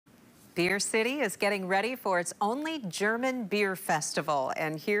Beer City is getting ready for its only German beer festival,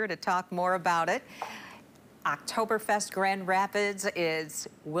 and here to talk more about it, Oktoberfest Grand Rapids, is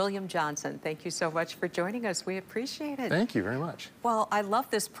William Johnson. Thank you so much for joining us. We appreciate it. Thank you very much. Well, I love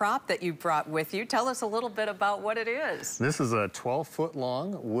this prop that you brought with you. Tell us a little bit about what it is. This is a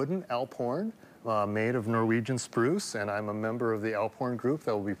 12-foot-long wooden elk horn made of Norwegian spruce, and I'm a member of the Alphorn group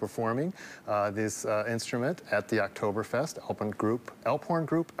that will be performing this instrument at the Oktoberfest Alphorn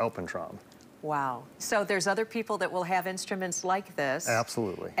group Alpentrom. Wow. So there's other people that will have instruments like this.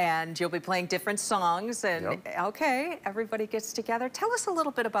 Absolutely. And you'll be playing different songs and, Yep. Okay, everybody gets together. Tell us a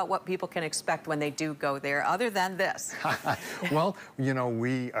little bit about what people can expect when they do go there, other than this. Well, you know,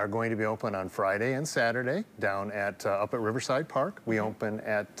 we are going to be open on Friday and Saturday down at up at Riverside Park. We open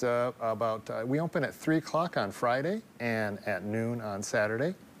at we open at 3 o'clock on Friday and at noon on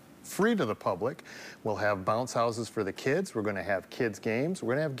Saturday. Free to the public. We'll have bounce houses for the kids. We're going to have kids games.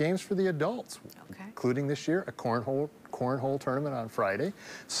 We're going to have games for the adults, Okay. including this year a cornhole tournament on Friday,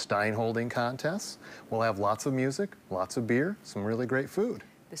 stein holding contests. We'll have lots of music, lots of beer, some really great food.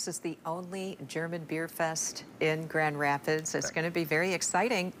 This is the only German beer fest in Grand Rapids. It's going to be very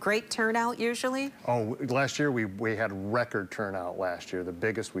exciting. Great turnout usually? Oh, last year we had record turnout last year, the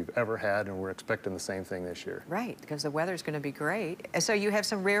biggest we've ever had, and we're expecting the same thing this year. Right, because the weather's going to be great. So you have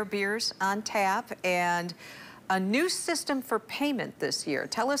some rare beers on tap and a new system for payment this year.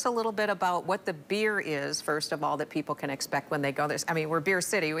 Tell us a little bit about what the beer is, first of all, that people can expect when they go there. I mean, we're Beer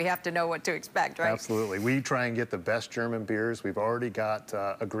City. We have to know what to expect, right? Absolutely. We try and get the best German beers. We've already got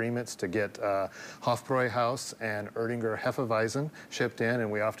agreements to get Hofbräuhaus and Erdinger Hefeweizen shipped in,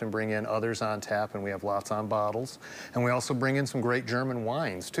 and we often bring in others on tap, and we have lots on bottles. And we also bring in some great German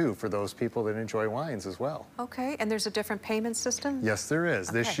wines, too, for those people that enjoy wines as well. Okay, and there's a different payment system? Yes, there is.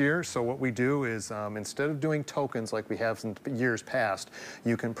 Okay. This year, so what we do is instead of doing tokens like we have in years past,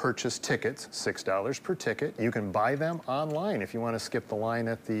 you can purchase tickets, $6 per ticket. You can buy them online if you want to skip the line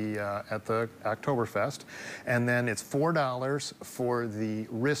at the Oktoberfest. And then it's $4 for the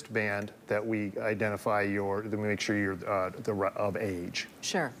wristband that we identify to make sure you're of age.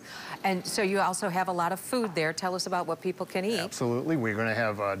 Sure. And so you also have a lot of food there. Tell us about what people can eat. Absolutely. We're going to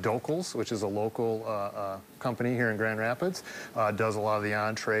have Dokels, which is a local company here in Grand Rapids. Does a lot of the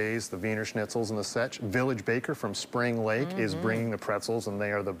entrees, the Wiener Schnitzels and the Sept. Village Baker from Spring Lake is bringing the pretzels, and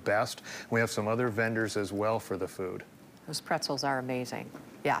they are the best. We have some other vendors as well for the food. Those pretzels are amazing.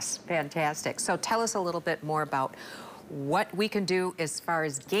 Yes, fantastic. So tell us a little bit more about what we can do as far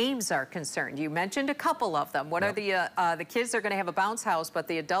as games are concerned. You mentioned a couple of them. What Yep. are the kids are going to have a bounce house, but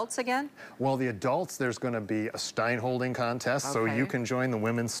the adults again? Well, the adults, there's going to be a stein holding contest, so Okay. you can join the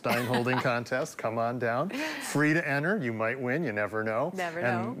women's stein holding contest. Come on down. Free to enter. You might win. You never know. Never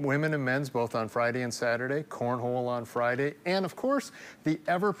and know. Women and men's both on Friday and Saturday. Cornhole on Friday. And, of course, the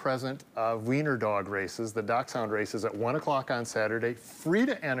ever-present wiener dog races, the dachshund races at 1 o'clock on Saturday. Free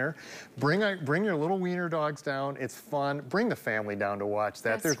to enter. Bring your little wiener dogs down. It's fun. Bring the family down to watch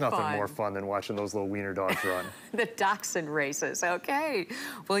that. That's There's nothing fun. more fun than watching those little wiener dogs run. The dachshund races. Okay.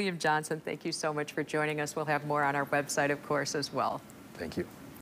 William Johnson, thank you so much for joining us. We'll have more on our website, of course, as well. Thank you.